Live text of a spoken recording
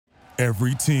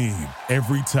Every team,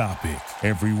 every topic,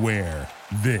 everywhere.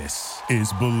 This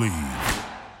is Believe.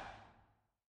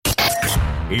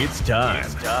 It's time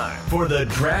for the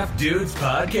Draft Dudes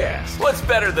Podcast. What's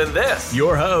better than this?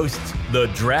 Your hosts, the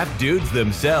Draft Dudes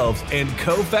themselves and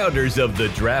co-founders of the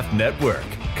Draft Network,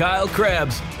 Kyle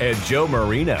Krabs and Joe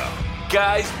Marino.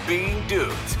 Guys being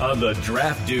dudes On the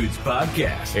Draft Dudes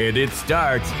Podcast. And it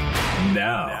starts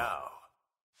now.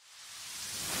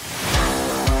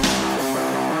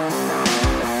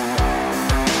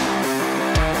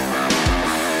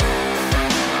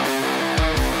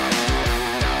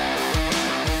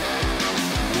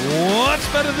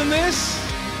 What's better than this?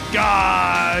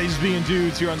 Guys being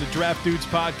dudes here on the Draft Dudes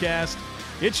Podcast.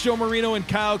 It's Joe Marino and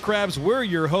Kyle Krabs. We're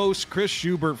your hosts. Chris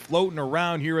Schubert floating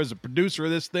around here as a producer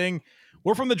of this thing.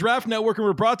 We're from the Draft Network, and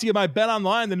we're brought to you by Bet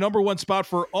Online, the number one spot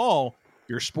for all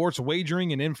your sports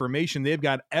wagering and information. They've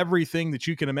got everything that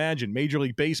you can imagine. Major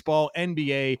League Baseball,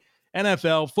 NBA,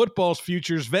 NFL, football's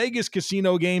futures, Vegas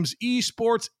casino games,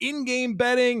 esports, in-game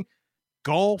betting,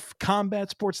 golf,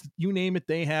 combat sports, you name it,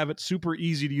 they have it. Super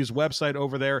easy to use website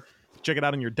over there. Check it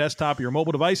out on your desktop or your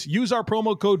mobile device. Use our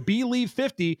promo code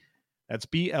BLEAV50. That's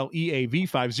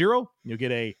BLEAV50. You'll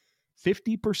get a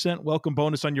 50% welcome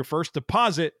bonus on your first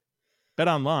deposit. Bet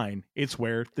Online, it's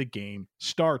where the game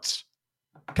starts.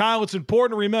 Kyle, it's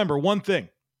important to remember one thing.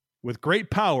 With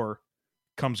great power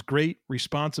comes great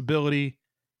responsibility.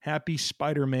 Happy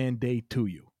Spider-Man Day to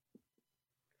you.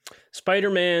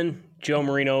 Spider-Man, Joe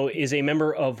Marino, is a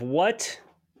member of what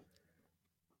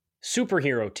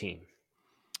superhero team?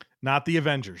 Not the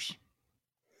Avengers.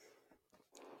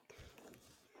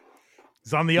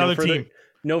 He's on the other team.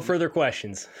 No further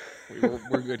questions.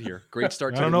 We're good here. Great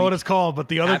start to I don't know what it's called, but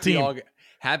the other team.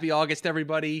 Happy August,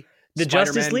 everybody. The Spider-Man,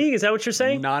 Justice League? Is that what you're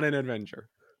saying? Not an Avenger.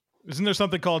 Isn't there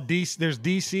something called DC? There's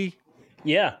DC.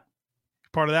 Yeah.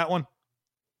 Part of that one?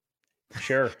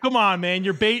 Sure. Come on, man.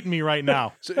 You're baiting me right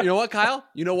now. So you know what, Kyle?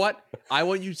 You know what? I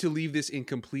want you to leave this in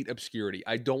complete obscurity.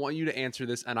 I don't want you to answer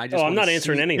this, and I just. I'm not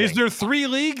answering anything. Is there 3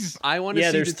 leagues? I want to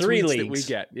see there's the 3 tweets leads that we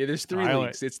get. Yeah, there's 3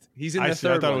 leagues. He's in the I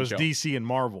third thought one. it was Joe. DC and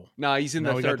Marvel. No, he's in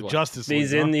the we third got the one. Justice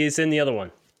League. He's in the other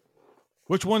one.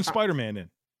 Which one's Spider-Man in?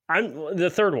 I'm the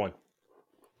third one.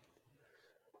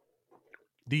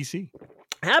 DC.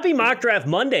 Happy Mock Draft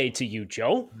Monday to you,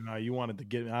 Joe. No, you wanted to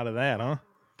get out of that, huh?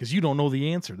 Because you don't know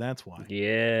the answer. That's why.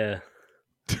 Yeah.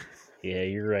 Yeah,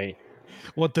 you're right.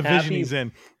 What division he's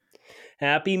in?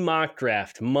 Happy Mock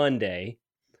Draft Monday.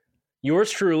 Yours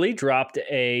truly dropped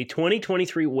a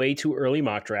 2023 way too early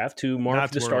mock draft to mark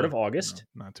the start of August.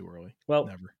 No, not too early. Well,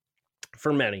 never.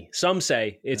 For many. Some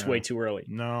say it's way too early.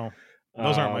 No,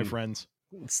 those aren't my friends.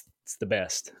 It's the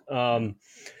best.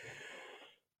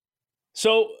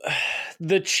 So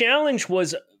the challenge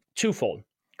was twofold.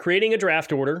 Creating a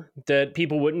draft order that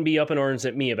people wouldn't be up in arms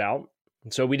at me about.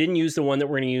 So we didn't use the one that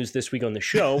we're going to use this week on the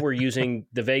show. We're using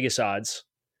the Vegas odds.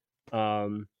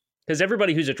 Because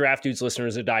everybody who's a Draft Dudes listener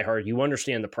is a diehard. You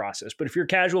understand the process. But if you're a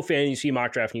casual fan and you see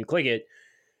mock draft and you click it,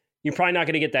 you're probably not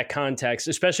going to get that context,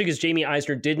 especially because Jamie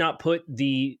Eisner did not put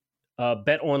the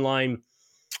Bet Online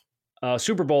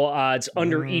Super Bowl odds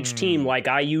under each team like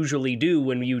I usually do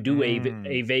when you do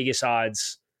a Vegas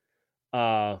odds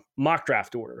mock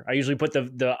draft order. I usually put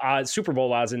the odds, Super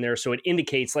Bowl odds in there so it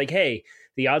indicates like, hey,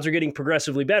 the odds are getting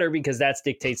progressively better because that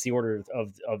dictates the order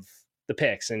of the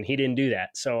picks, and he didn't do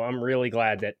that. So I'm really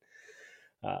glad that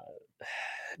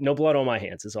no blood on my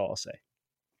hands is all I'll say.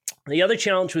 The other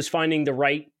challenge was finding the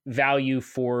right value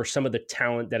for some of the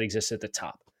talent that exists at the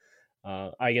top.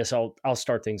 I guess I'll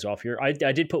start things off here. I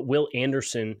did put Will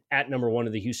Anderson at number 1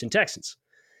 of the Houston Texans.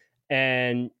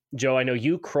 And Joe, I know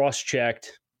you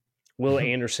cross-checked Will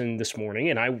Anderson this morning,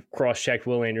 and I cross-checked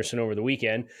Will Anderson over the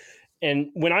weekend. And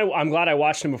when I'm glad I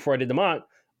watched him before I did the mock,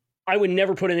 I would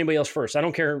never put anybody else first. I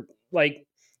don't care. Like,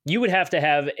 you would have to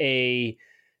have a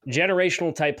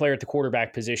generational type player at the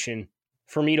quarterback position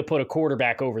for me to put a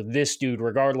quarterback over this dude,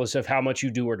 regardless of how much you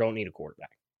do or don't need a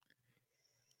quarterback.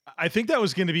 I think that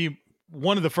was going to be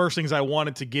one of the first things I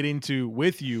wanted to get into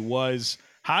with you was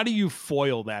how do you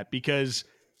foil that? Because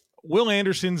Will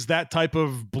Anderson's that type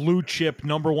of blue chip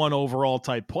number 1 overall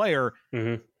type player.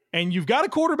 Mm-hmm. And you've got a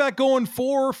quarterback going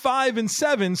 4, 5, and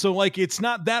 7. So like, it's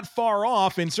not that far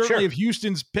off. And certainly if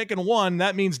Houston's picking 1,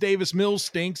 that means Davis Mills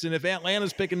stinks. And if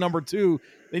Atlanta's picking number 2,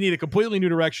 they need a completely new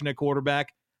direction at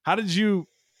quarterback. How'd you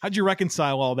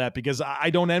reconcile all that? Because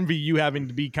I don't envy you having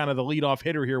to be kind of the leadoff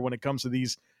hitter here when it comes to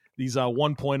these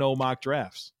 1.0 mock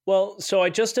drafts. Well, so I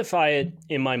justify it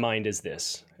in my mind as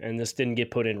this, and this didn't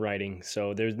get put in writing.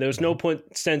 So there's no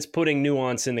sense putting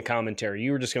nuance in the commentary.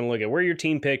 You were just going to look at where your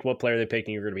team picked, what player they picked,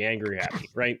 and you're going to be angry or happy,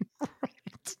 right?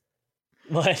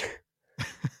 But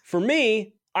For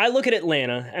me, I look at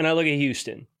Atlanta and I look at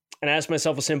Houston and I ask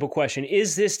myself a simple question.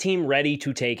 Is this team ready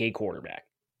to take a quarterback?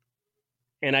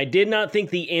 And I did not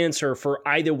think the answer for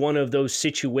either one of those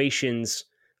situations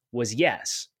was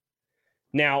yes.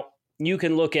 Now, you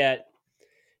can look at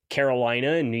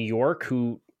Carolina and New York,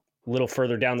 who a little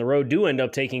further down the road do end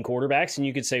up taking quarterbacks, and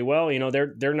you could say, well,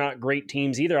 they're not great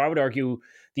teams either. I would argue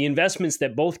the investments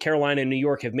that both Carolina and New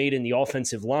York have made in the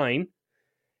offensive line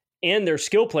and their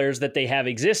skill players that they have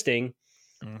existing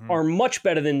are much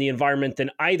better than the environment than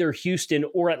either Houston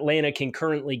or Atlanta can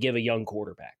currently give a young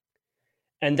quarterback.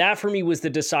 And that for me was the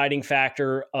deciding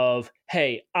factor of,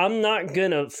 hey, I'm not going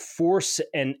to force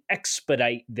and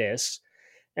expedite this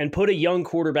and put a young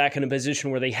quarterback in a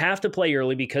position where they have to play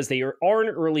early because they are an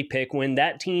early pick when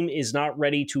that team is not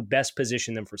ready to best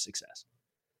position them for success.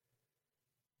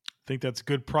 I think that's a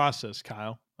good process,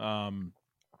 Kyle.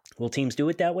 Will teams do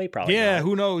it that way? Probably yeah, not.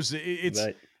 Who knows?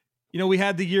 We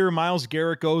had the year Myles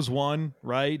Garrett goes one,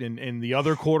 right? And the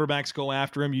other quarterbacks go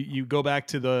after him. You go back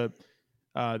to the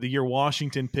year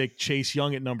Washington picked Chase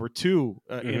Young at number 2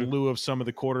 in lieu of some of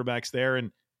the quarterbacks there.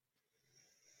 And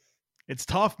it's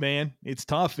tough, man. It's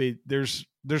tough. There's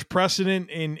precedent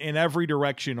in every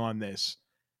direction on this,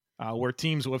 where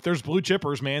teams, if there's blue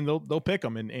chippers, man, they'll pick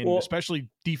them, and especially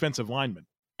defensive linemen.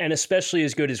 And especially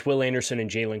as good as Will Anderson and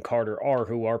Jalen Carter are,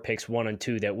 who are picks 1 and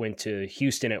 2 that went to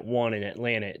Houston at 1 and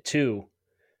Atlanta at 2.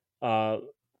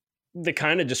 The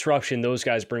kind of disruption those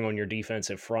guys bring on your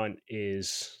defensive front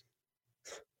is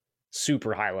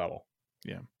super high level.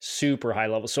 Yeah. Super high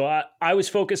level. So I was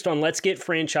focused on let's get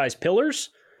franchise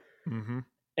pillars.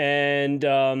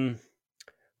 And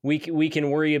we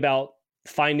can worry about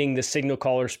finding the signal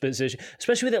caller's position,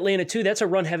 especially with Atlanta too. That's a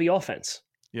run heavy offense.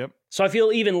 Yep. So I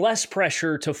feel even less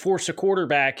pressure to force a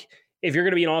quarterback if you're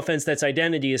going to be an offense that's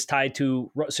identity is tied to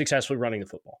successfully running the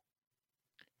football.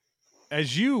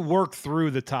 As you work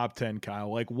through the top 10,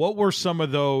 Kyle, like what were some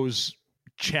of those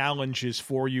challenges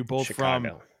for you both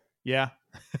Chicago. from? Yeah.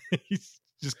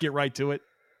 Just get right to it.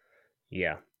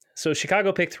 Yeah. So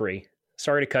Chicago picked 3.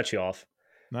 Sorry to cut you off.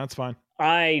 That's fine.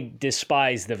 I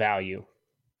despise the value.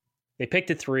 They picked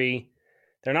at 3.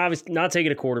 They're not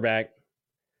taking a quarterback.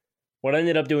 What I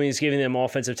ended up doing is giving them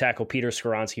offensive tackle Peter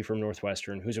Skoronski from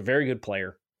Northwestern, who's a very good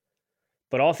player.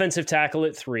 But offensive tackle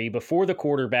at 3, before the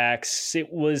quarterbacks,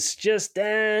 it was just,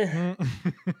 In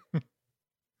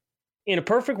a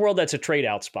perfect world, that's a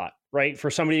trade-out spot, right?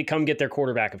 For somebody to come get their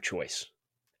quarterback of choice.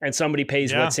 And somebody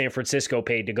pays what San Francisco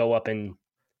paid to go up and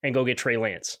go get Trey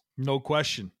Lance. No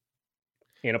question.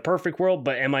 In a perfect world,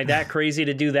 but am I that crazy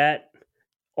to do that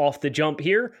off the jump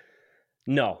here?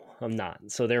 No, I'm not.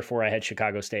 So therefore, I had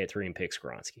Chicago stay at 3 and pick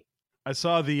Skoronski. I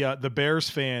saw the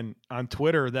Bears fan on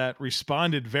Twitter that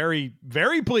responded very,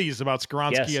 very pleased about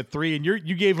Skoronski at 3, and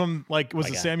you gave him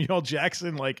Samuel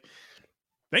Jackson? Like,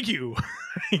 thank you.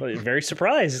 Very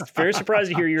surprised. Very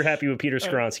surprised to hear you're happy with Peter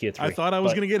Skoronski at 3. I thought I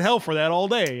was going to get hell for that all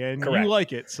day, and correct. You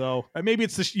like it. So maybe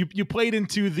it's you played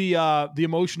into the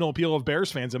emotional appeal of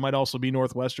Bears fans. It might also be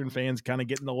Northwestern fans kind of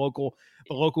getting the local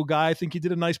guy. I think you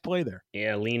did a nice play there.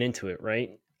 Yeah, lean into it,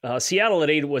 right? Seattle at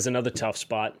 8 was another tough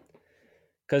spot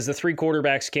because the 3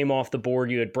 quarterbacks came off the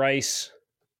board. You had Bryce,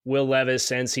 Will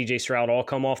Levis, and C.J. Stroud all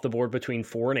come off the board between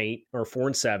 4 and 8 or 4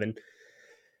 and 7.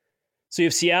 So you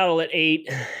have Seattle at 8,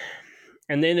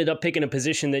 and they ended up picking a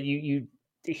position that you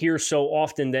hear so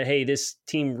often that, hey, this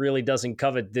team really doesn't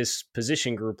covet this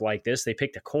position group like this. They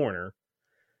picked a corner.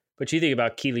 But you think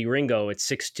about Keely Ringo at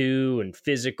 6'2" and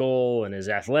physical and as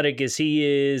athletic as he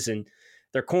is, and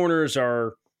their corners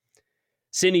are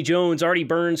Sidney Jones, Artie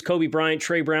Burns, Kobe Bryant,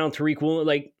 Trey Brown, Tariq Woolen.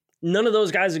 Like, none of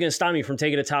those guys are going to stop me from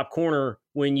taking a top corner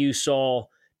when you saw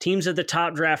teams at the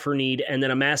top draft for need and then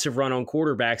a massive run on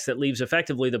quarterbacks that leaves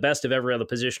effectively the best of every other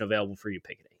position available for you to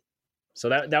pick at 8. So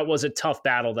that was a tough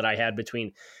battle that I had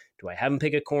between, do I have him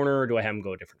pick a corner or do I have him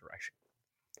go a different direction?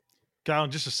 Kyle,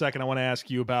 in just a second, I want to ask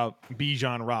you about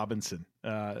Bijan Robinson,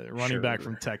 running back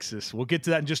from Texas. We'll get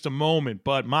to that in just a moment,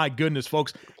 but my goodness,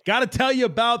 folks, got to tell you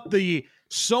about the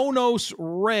Sonos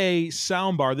Ray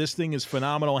soundbar. This thing is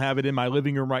phenomenal. I have it in my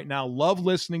living room right now. Love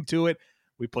listening to it.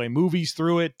 We play movies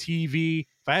through it, TV.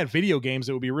 If I had video games,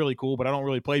 it would be really cool, but I don't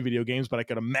really play video games, but I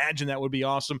could imagine that would be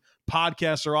awesome.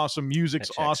 Podcasts are awesome.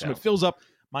 Music's awesome. It fills up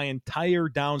my entire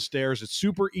downstairs. It's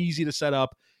super easy to set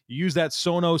up. You use that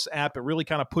Sonos app. It really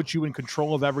kind of puts you in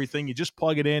control of everything. You just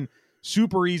plug it in.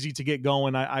 Super easy to get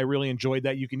going. I really enjoyed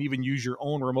that. You can even use your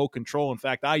own remote control. In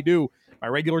fact, I do. My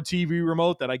regular TV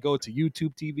remote that I go to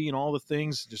YouTube TV and all the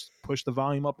things, just push the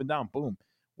volume up and down. Boom.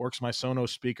 Works my Sonos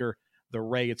speaker, the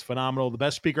Ray. It's phenomenal. The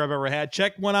best speaker I've ever had.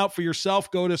 Check one out for yourself.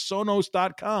 Go to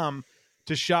Sonos.com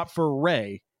to shop for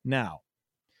Ray now.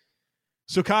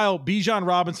 So, Kyle, Bijan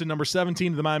Robinson, number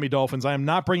 17 of the Miami Dolphins. I am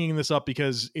not bringing this up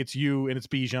because it's you and it's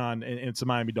Bijan and it's the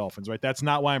Miami Dolphins, right? That's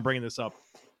not why I'm bringing this up.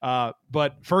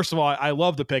 But first of all, I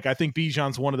love the pick. I think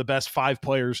Bijan's one of the best 5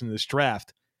 players in this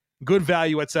draft. Good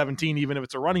value at 17, even if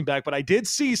it's a running back. But I did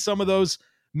see some of those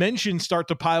mentions start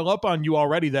to pile up on you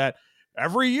already that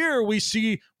every year we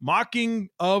see mocking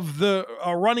of the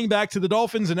running back to the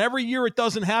Dolphins, and every year it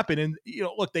doesn't happen. And,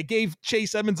 look, they gave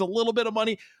Chase Edmonds a little bit of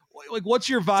money. Like, what's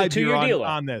your vibe here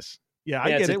on this? Yeah, I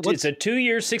get it. It's a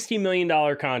 2-year, $60 million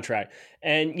contract.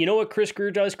 And you know what Chris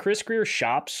Grier does? Chris Grier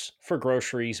shops for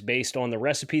groceries based on the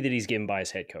recipe that he's given by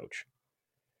his head coach.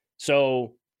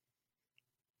 So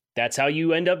that's how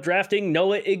you end up drafting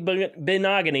Noah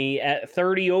Igbinoghene at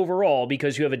 30 overall,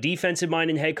 because you have a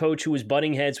defensive-minded head coach who was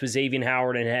butting heads with Xavier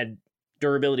Howard and had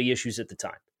durability issues at the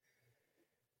time.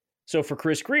 So for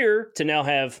Chris Grier to now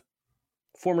have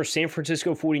former San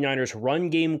Francisco 49ers run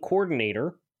game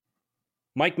coordinator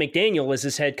Mike McDaniel as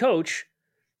his head coach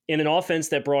in an offense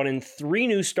that brought in 3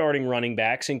 new starting running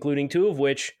backs, including 2 of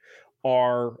which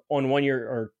are on 1 year,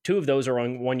 or 2 of those are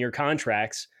on 1-year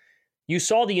contracts. You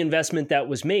saw the investment that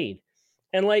was made.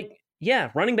 And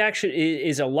running back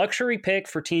is a luxury pick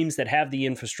for teams that have the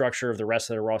infrastructure of the rest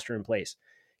of their roster in place.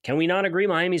 Can we not agree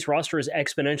Miami's roster is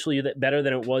exponentially better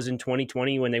than it was in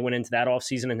 2020 when they went into that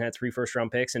offseason and had 3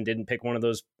 first-round picks and didn't pick one of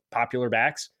those popular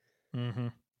backs? Mm-hmm.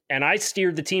 And I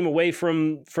steered the team away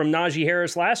from Najee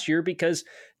Harris last year because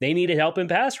they needed help in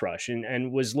pass rush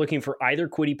and was looking for either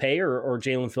Kwity Paye or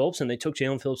Jalen Phillips, and they took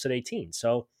Jalen Phillips at 18.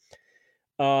 So,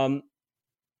 Dolphins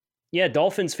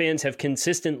fans have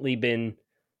consistently been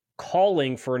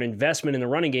calling for an investment in the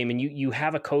running game, and you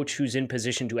have a coach who's in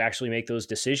position to actually make those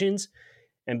decisions.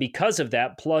 And because of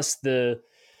that, plus the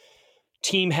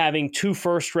team having 2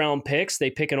 first-round picks, they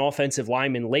pick an offensive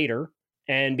lineman later.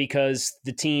 And because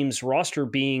the team's roster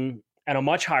being at a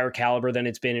much higher caliber than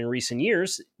it's been in recent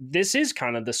years, this is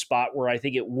kind of the spot where I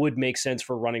think it would make sense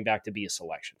for running back to be a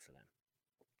selection for them.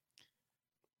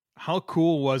 How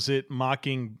cool was it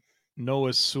mocking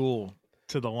Noah Sewell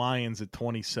to the Lions at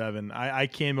 27? I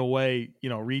came away,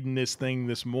 reading this thing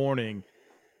this morning,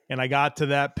 and I got to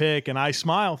that pick and I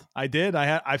smiled. I did.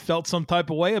 I felt some type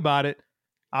of way about it.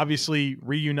 Obviously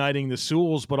reuniting the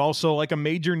Sewells, but also like a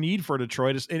major need for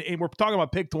Detroit. And we're talking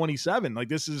about pick 27. Like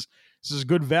this is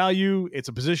good value. It's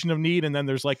a position of need. And then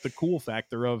there's like the cool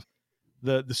factor of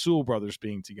the Sewell brothers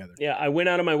being together. Yeah. I went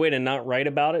out of my way to not write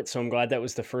about it. So I'm glad that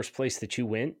was the first place that you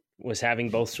went, was having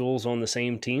both Sewells on the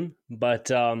same team.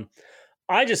 But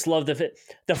I just love the fit.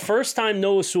 The first time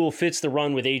Noah Sewell fits the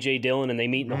run with A.J. Dillon and they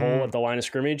meet in the hole at the line of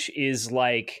scrimmage is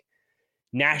like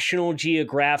National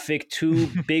Geographic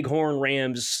 2 bighorn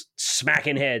rams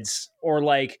smacking heads, or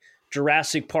like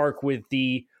Jurassic Park with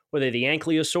the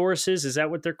ankylosauruses. Is that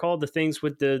what they're called? The things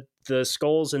with the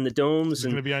skulls and the domes. It's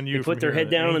and going to be on you. They put their head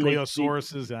down and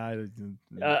ankylosauruses.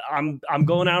 I'm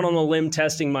going out on a limb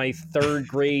testing my 3rd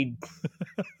grade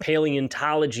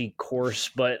paleontology course,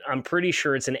 but I'm pretty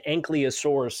sure it's an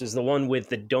ankylosaurus is the one with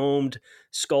the domed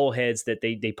skull heads that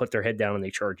they put their head down and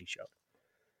they charge each other.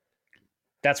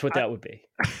 That's what that would be.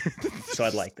 So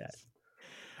I'd like that.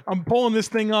 I'm pulling this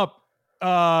thing up.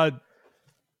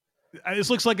 This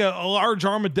looks like a large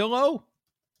armadillo.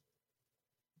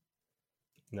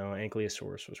 No,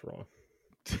 Ankylosaurus was wrong.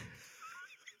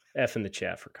 F in the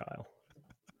chat for Kyle.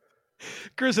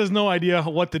 Chris has no idea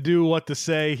what to do, what to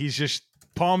say. He's just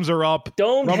palms are up.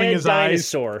 Domed rubbing head his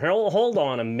dinosaur. eyes. Hold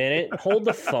on a minute. Hold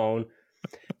the phone.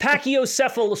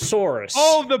 Pachycephalosaurus.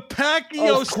 Oh, the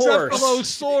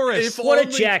Pachycephalosaurus. What a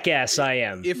jackass I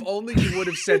am. If only you would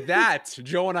have said that,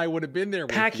 Joe and I would have been there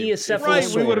with you. Pachycephalosaurus.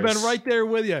 Right, we would have been right there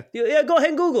with you. Yeah, go ahead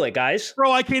and Google it, guys.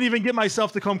 Bro, I can't even get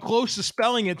myself to come close to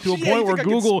spelling it to a point where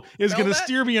Google is going to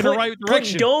steer me in the right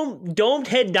direction. Put domed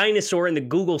head dinosaur in the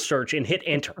Google search and hit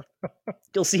enter.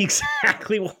 You'll see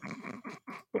exactly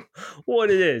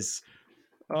what it is.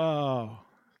 Oh.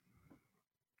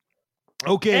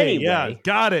 Okay, anyway, yeah,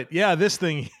 got it. Yeah, this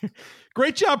thing.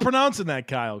 Great job pronouncing that,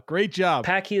 Kyle. Great job.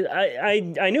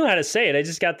 I knew how to say it. I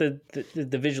just got the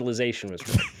visualization was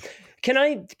wrong.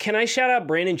 Can I shout out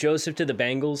Brandon Joseph to the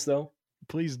Bengals though?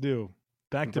 Please do.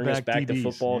 Back to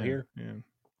football here. Yeah.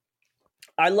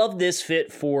 I love this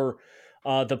fit for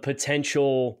the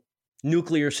potential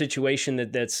nuclear situation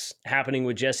that's happening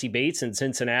with Jesse Bates in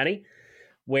Cincinnati,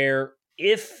 where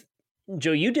if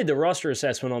Joe, you did the roster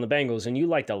assessment on the Bengals and you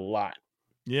liked a lot.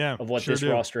 Of what this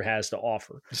roster has to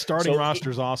offer. The starting roster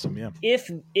is awesome, yeah.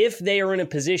 If they are in a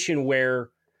position where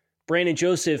Brandon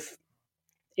Joseph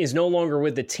is no longer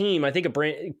with the team, I think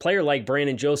a player like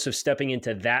Brandon Joseph stepping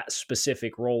into that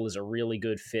specific role is a really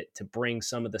good fit to bring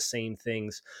some of the same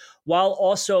things, while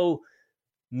also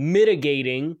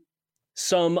mitigating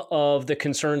some of the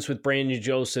concerns with Brandon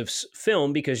Joseph's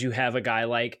film, because you have a guy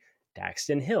like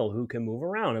Daxton Hill who can move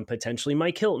around, and potentially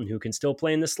Mike Hilton who can still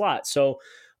play in the slot. So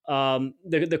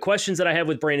the questions that I have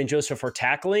with Brandon Joseph are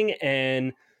tackling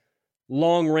and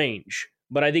long range.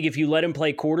 But I think if you let him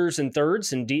play quarters and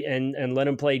thirds and let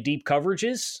him play deep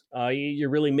coverages, you're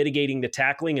really mitigating the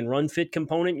tackling and run fit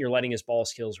component. You're letting his ball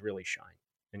skills really shine,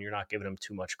 and you're not giving him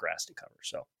too much grass to cover.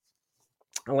 So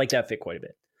I like that fit quite a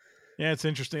bit. Yeah, it's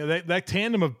interesting. That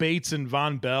tandem of Bates and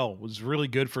Von Bell was really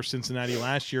good for Cincinnati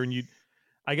last year. And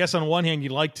I guess on one hand,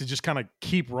 you'd like to just kind of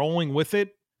keep rolling with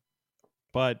it.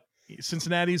 But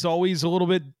Cincinnati's always a little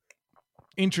bit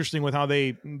interesting with how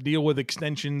they deal with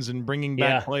extensions and bringing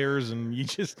back players. And you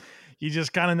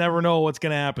just kind of never know what's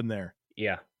going to happen there.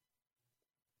 Yeah.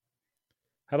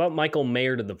 How about Michael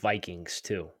Mayer to the Vikings,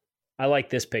 too? I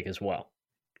like this pick as well.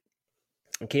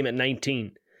 It came at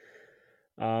 19.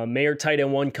 Mayer tight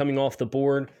end 1 coming off the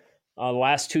board. The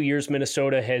last 2 years,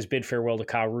 Minnesota has bid farewell to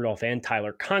Kyle Rudolph and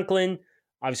Tyler Conklin.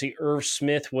 Obviously, Irv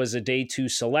Smith was a day 2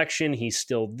 selection. He's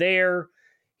still there.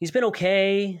 He's been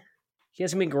okay. He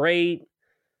hasn't been great.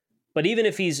 But even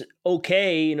if he's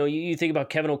okay, you think about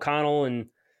Kevin O'Connell and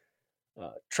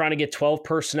trying to get 12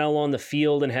 personnel on the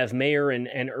field and have Mayer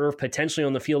and Irv potentially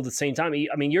on the field at the same time.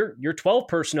 I mean, your 12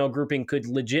 personnel grouping could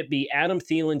legit be Adam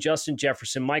Thielen, Justin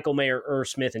Jefferson, Michael Mayer, Irv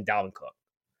Smith, and Dalvin Cook.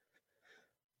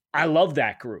 I love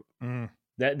that group.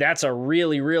 That's a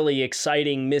really, really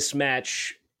exciting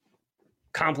mismatch,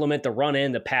 complement the run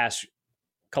and the pass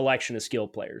collection of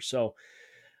skilled players. So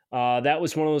that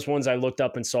was one of those ones I looked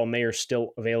up and saw Mayer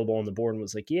still available on the board and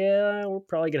was like, yeah, we're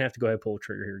probably going to have to go ahead and pull the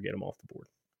trigger here and get him off the board.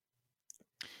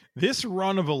 This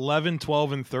run of 11,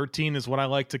 12, and 13 is what I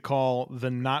like to call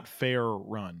the not fair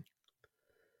run.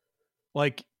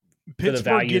 Like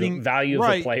Pittsburgh getting value of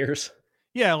the players.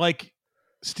 Yeah, like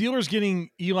Steelers getting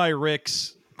Eli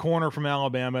Ricks, corner from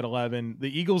Alabama at 11.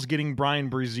 The Eagles getting Brian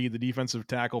Brzee, the defensive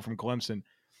tackle from Clemson.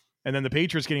 And then the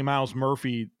Patriots getting Miles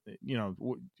Murphy,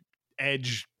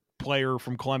 edge player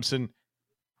from Clemson.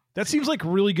 That seems like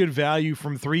really good value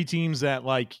from 3 teams that,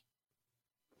 like,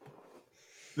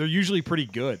 they're usually pretty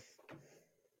good.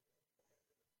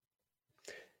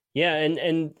 Yeah,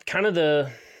 and kind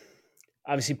of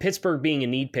obviously Pittsburgh being a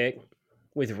need pick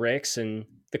with Ricks, and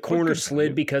the corner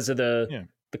slid because of the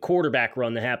quarterback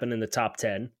run that happened in the top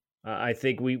 10. I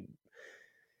think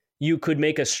you could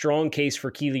make a strong case for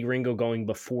Keely Ringo going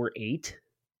before 8.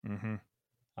 Mm-hmm.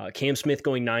 Cam Smith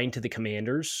going 9 to the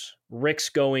Commanders. Ricks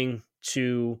going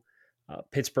to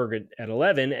Pittsburgh at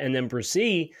 11. And then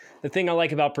Brzee, the thing I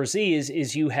like about Brzee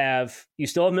is you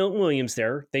still have Milton Williams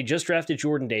there. They just drafted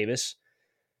Jordan Davis.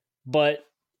 But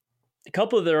a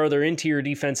couple of their other interior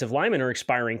defensive linemen are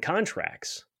expiring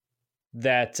contracts.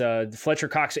 That Fletcher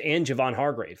Cox and Javon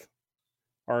Hargrave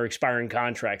are expiring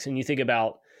contracts. And you think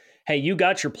about, hey, you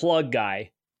got your plug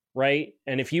guy, right?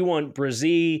 And if you want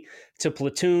Brzee to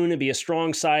platoon and be a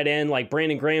strong side end like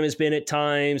Brandon Graham has been at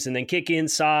times, and then kick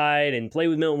inside and play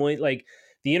with Milton Williams, like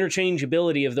the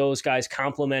interchangeability of those guys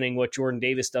complementing what Jordan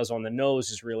Davis does on the nose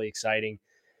is really exciting.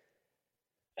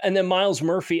 And then Miles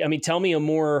Murphy, I mean, tell me a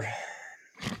more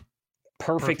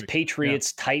perfect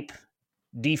Patriots type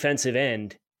defensive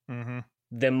end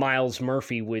than Miles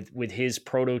Murphy with his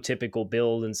prototypical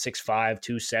build and 6'5",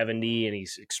 270, and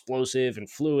he's explosive and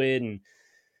fluid, and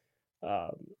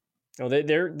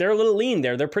they're a little lean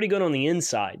there. They're pretty good on the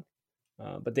inside,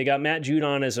 but they got Matt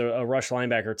Judon as a rush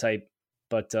linebacker type.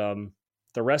 But the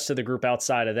rest of the group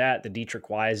outside of that, the Dietrich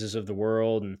Wises of the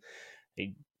world, and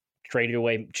they traded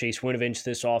away Chase Winovich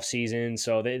this offseason,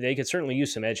 so they could certainly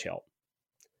use some edge help.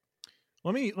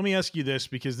 Let me ask you this,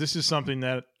 because this is something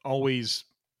that I always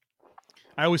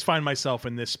find myself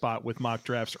in this spot with mock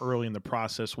drafts early in the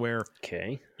process, where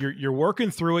you're working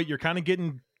through it, you're kind of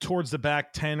getting towards the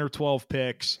back 10 or 12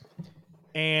 picks,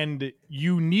 and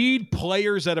you need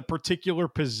players at a particular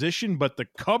position, but the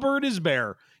cupboard is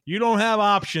bare. You don't have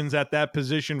options at that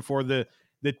position for the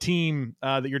team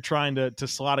that you're trying to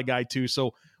slot a guy to.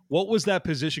 So what was that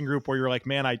position group where you're like,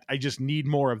 man, I just need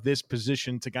more of this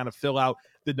position to kind of fill out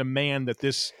the demand that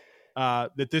this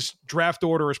draft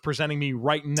order is presenting me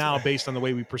right now based on the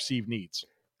way we perceive needs?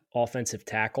 Offensive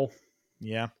tackle.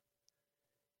 Yeah.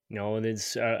 And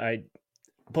it's I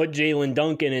put Jalen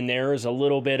Duncan in there as a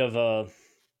little bit of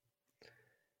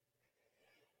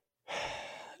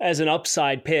as an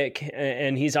upside pick,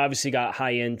 and he's obviously got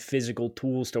high-end physical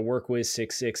tools to work with,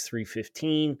 6'6",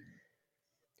 315.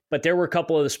 But there were a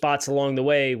couple of the spots along the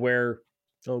way where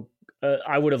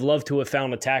I would have loved to have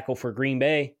found a tackle for Green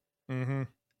Bay.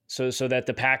 so that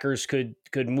the Packers could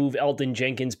move Elton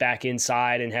Jenkins back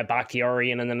inside and have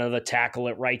Bakhtiari and then another tackle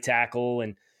at right tackle.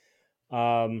 And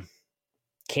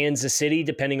Kansas City,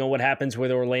 depending on what happens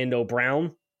with Orlando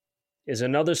Brown, is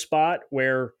another spot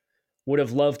where would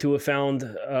have loved to have found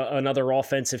another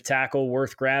offensive tackle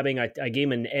worth grabbing. I gave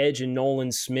him an edge in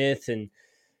Nolan Smith, and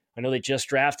I know they just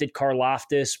drafted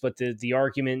Karlaftis, but the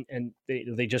argument, and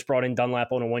they just brought in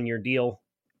Dunlap on a 1-year deal.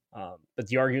 But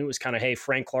the argument was kind of, hey,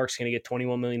 Frank Clark's going to get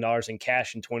 $21 million in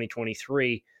cash in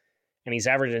 2023, and he's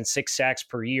averaging 6 sacks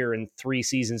per year in 3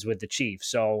 seasons with the Chiefs.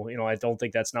 So, I don't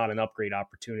think that's not an upgrade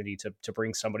opportunity to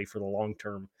bring somebody for the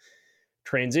long-term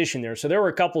transition there. So there were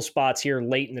a couple spots here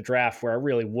late in the draft where I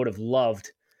really would have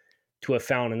loved to have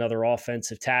found another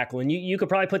offensive tackle. And you could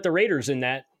probably put the Raiders in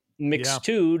that mix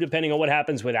too, depending on what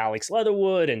happens with Alex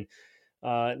Leatherwood. And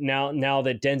now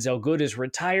that Denzel Good is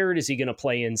retired, is he going to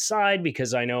play inside?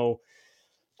 Because I know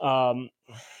Dylan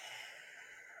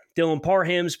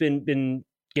Parham's been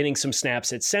getting some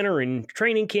snaps at center in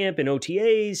training camp and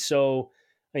OTAs. So,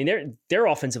 I mean, their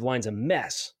offensive line's a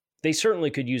mess. They certainly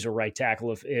could use a right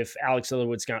tackle if Alex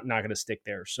Leatherwood's not going to stick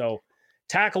there. So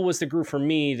tackle was the group for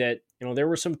me that, there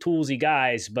were some toolsy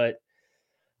guys, but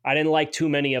I didn't like too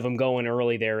many of them going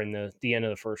early there in the end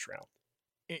of the first round.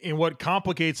 And what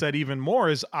complicates that even more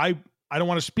is I don't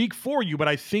want to speak for you, but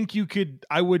I think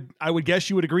I would guess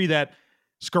you would agree that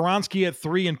Skoronski at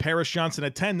 3 and Paris Johnson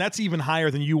at 10, that's even higher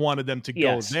than you wanted them to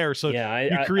go there. So yeah,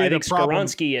 you I create think a problem.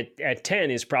 Skoronski at 10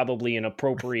 is probably an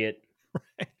appropriate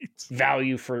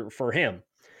value for him.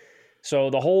 So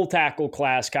the whole tackle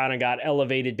class kind of got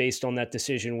elevated based on that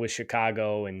decision with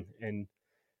Chicago, and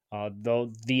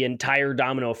the entire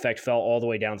domino effect fell all the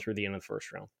way down through the end of the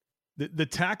first round. The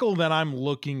tackle that I'm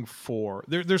looking for,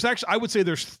 there's actually, I would say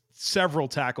there's several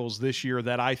tackles this year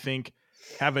that I think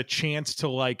have a chance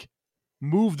to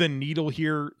move the needle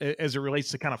here as it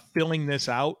relates to kind of filling this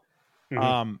out.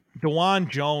 Mm-hmm. DeJuan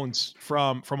Jones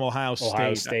from Ohio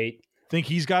State. I think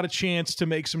he's got a chance to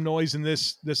make some noise in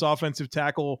this offensive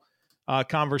tackle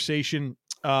conversation.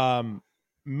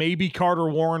 Maybe Carter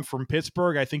Warren from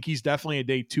Pittsburgh. I think he's definitely a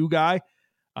day 2 guy.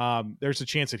 There's a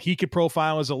chance that he could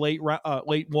profile as a late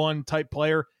 1 type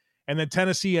player. And then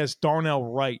Tennessee has Darnell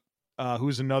Wright,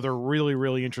 who's another really,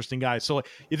 really interesting guy. So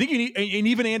you think you need, and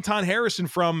even Anton Harrison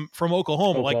from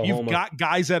Oklahoma. Like, you've got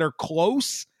guys that are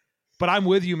close, but I'm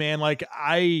with you, man. Like,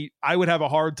 I would have a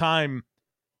hard time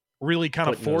really kind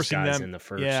of forcing them in the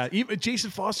first. Yeah. Even Jason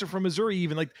Foster from Missouri,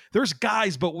 even, like, there's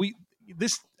guys, but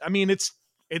it's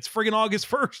friggin' August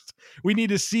 1st. We need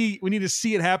to see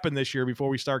it happen this year before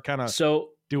we start kind of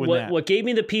doing that. What gave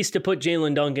me the piece to put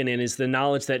Jalen Duncan in is the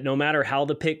knowledge that no matter how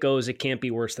the pick goes, it can't be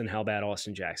worse than how bad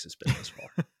Austin Jackson's been this far.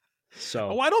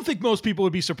 So I don't think most people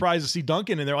would be surprised to see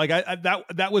Duncan in there. Like,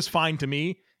 that was fine to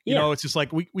me. You know, it's just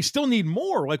like we still need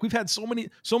more. Like, we've had so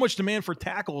much demand for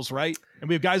tackles, right? And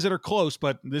we have guys that are close,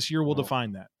 but this year we'll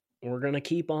define that. We're gonna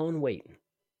keep on waiting.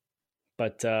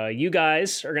 But you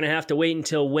guys are going to have to wait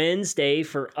until Wednesday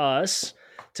for us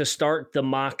to start the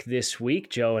mock this week.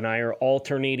 Joe and I are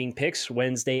alternating picks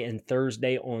Wednesday and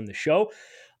Thursday on the show.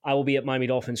 I will be at Miami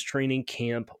Dolphins training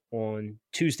camp on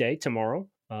Tuesday, tomorrow.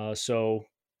 So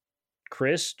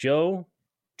Chris, Joe,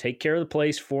 take care of the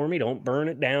place for me. Don't burn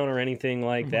it down or anything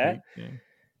like that.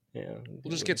 Yeah. We'll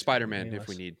just get Spider-Man if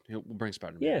we need. We'll bring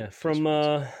Spider-Man. Yeah, from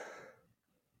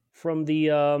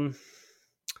the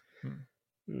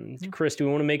Chris, do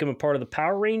we want to make him a part of the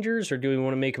Power Rangers, or do we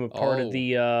want to make him a part of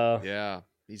the yeah,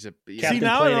 he's a See,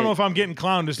 now I don't know if I'm getting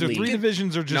clowned. Is there 3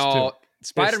 divisions or just 2?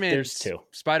 Spider-Man, there's 2.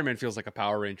 Spider-Man feels like a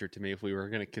Power Ranger to me if we were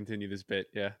going to continue this bit.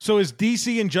 Yeah. So is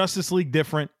DC and Justice League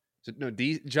different? So, no,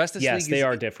 Justice League. Yes, they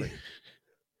are different.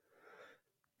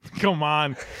 Come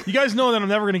on. You guys know that I'm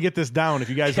never going to get this down if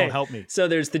you guys don't help me. So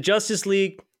there's the Justice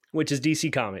League, which is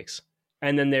DC Comics.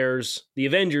 And then there's the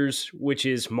Avengers, which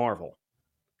is Marvel.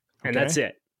 And that's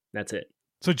it. That's it.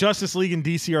 So Justice League and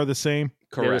DC are the same?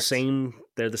 Correct.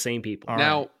 They're the same people. All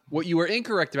now, right. What you were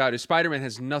incorrect about is Spider-Man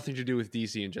has nothing to do with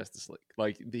DC and Justice League.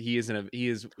 Like, he is.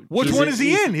 Which one is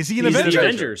he in? Is he an Avenger?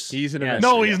 Avengers. He's an Avenger.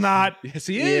 No, he's not. Yes,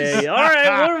 he is. Yeah. All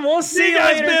right, we'll see you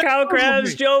guys, later, man. Kyle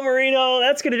Krabs, Joe Marino.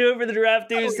 That's going to do it for the Draft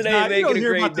Dudes today. You Make don't it a hear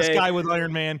great about day. this guy with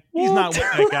Iron Man. He's not with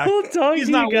that guy. We'll talk He's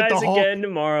to not you with guys the Hulk. again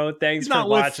tomorrow. Thanks He's for not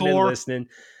with watching and Thor. listening.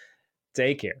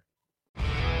 Take care.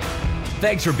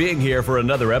 Thanks for being here for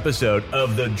another episode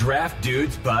of the Draft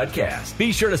Dudes podcast.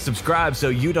 Be sure to subscribe so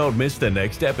you don't miss the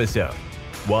next episode.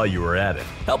 While you are at it,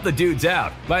 help the dudes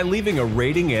out by leaving a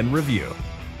rating and review.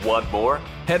 Want more?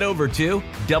 Head over to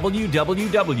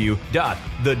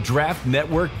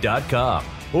www.thedraftnetwork.com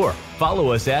or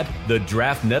follow us at The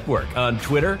Draft Network on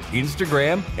Twitter,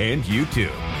 Instagram, and YouTube.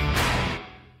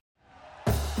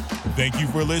 Thank you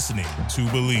for listening to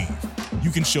Believe.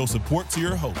 You can show support to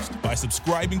your host by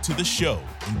subscribing to the show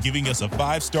and giving us a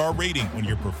 5-star rating on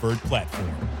your preferred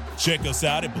platform. Check us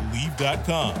out at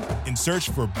Believe.com and search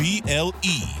for BLEAV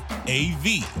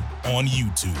on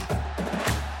YouTube.